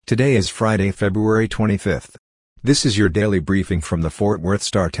Today is Friday, February 25th. This is your daily briefing from the Fort Worth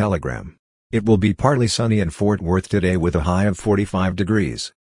Star-Telegram. It will be partly sunny in Fort Worth today with a high of 45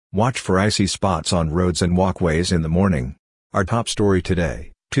 degrees. Watch for icy spots on roads and walkways in the morning. Our top story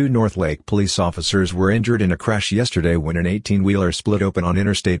today: 2 Northlake police officers were injured in a crash yesterday when an 18-wheeler split open on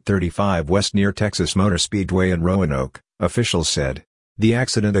Interstate 35 west near Texas Motor Speedway in Roanoke, officials said. The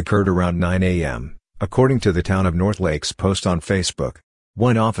accident occurred around 9 a.m., according to the Town of Northlake's post on Facebook.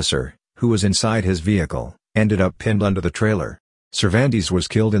 One officer, who was inside his vehicle, ended up pinned under the trailer. Cervantes was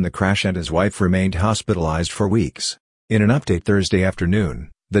killed in the crash and his wife remained hospitalized for weeks. In an update Thursday afternoon,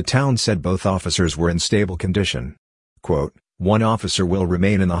 the town said both officers were in stable condition. Quote, "One officer will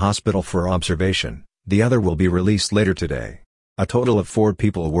remain in the hospital for observation, the other will be released later today." A total of 4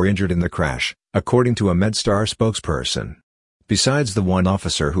 people were injured in the crash, according to a MedStar spokesperson. Besides the one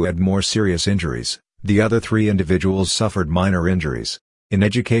officer who had more serious injuries, the other 3 individuals suffered minor injuries. In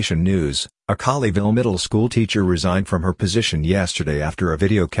education news, a Colleyville middle school teacher resigned from her position yesterday after a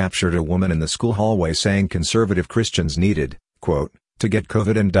video captured a woman in the school hallway saying conservative Christians needed, quote, to get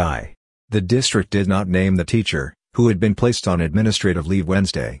COVID and die. The district did not name the teacher, who had been placed on administrative leave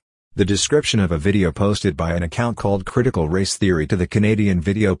Wednesday. The description of a video posted by an account called Critical Race Theory to the Canadian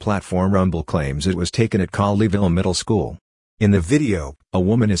video platform Rumble claims it was taken at Colleyville Middle School. In the video, a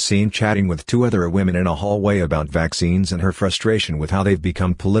woman is seen chatting with 2 other women in a hallway about vaccines and her frustration with how they've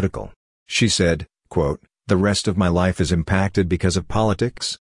become political. She said, quote, "The rest of my life is impacted because of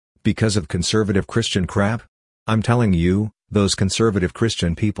politics? Because of conservative Christian crap? I'm telling you, those conservative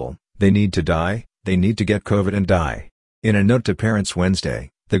Christian people, they need to die, they need to get COVID and die." In a note to parents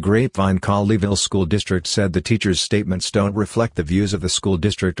Wednesday, the Grapevine Colleyville School District said the teacher's statements don't reflect the views of the school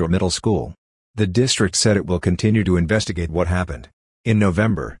district or middle school. The district said it will continue to investigate what happened. In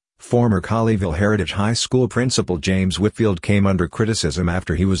November, former Colleyville Heritage High School principal James Whitfield came under criticism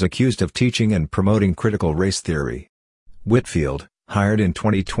after he was accused of teaching and promoting critical race theory. Whitfield, hired in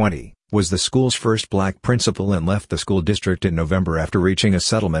 2020, was the school's first black principal and left the school district in November after reaching a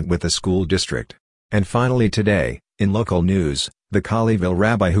settlement with the school district. And finally today, in local news, the Colleyville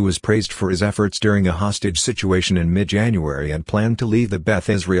rabbi who was praised for his efforts during a hostage situation in mid-January and planned to leave the Beth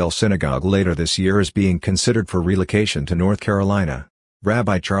Israel Synagogue later this year is being considered for relocation to North Carolina.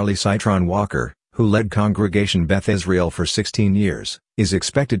 Rabbi Charlie Citron Walker, who led Congregation Beth Israel for 16 years, is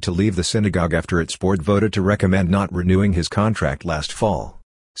expected to leave the synagogue after its board voted to recommend not renewing his contract last fall.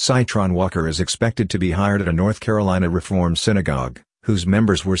 Citron Walker is expected to be hired at a North Carolina Reform synagogue, whose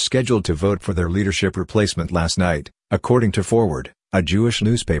members were scheduled to vote for their leadership replacement last night, according to Forward, a Jewish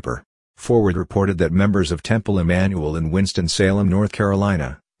newspaper. Forward reported that members of Temple Emmanuel in Winston-Salem, North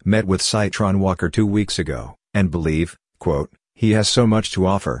Carolina, met with Citron Walker 2 weeks ago, and believe, quote, he has so much to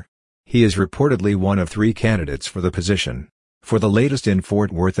offer. He is reportedly one of 3 candidates for the position. For the latest in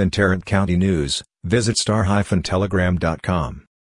Fort Worth and Tarrant County news, visit star-telegram.com.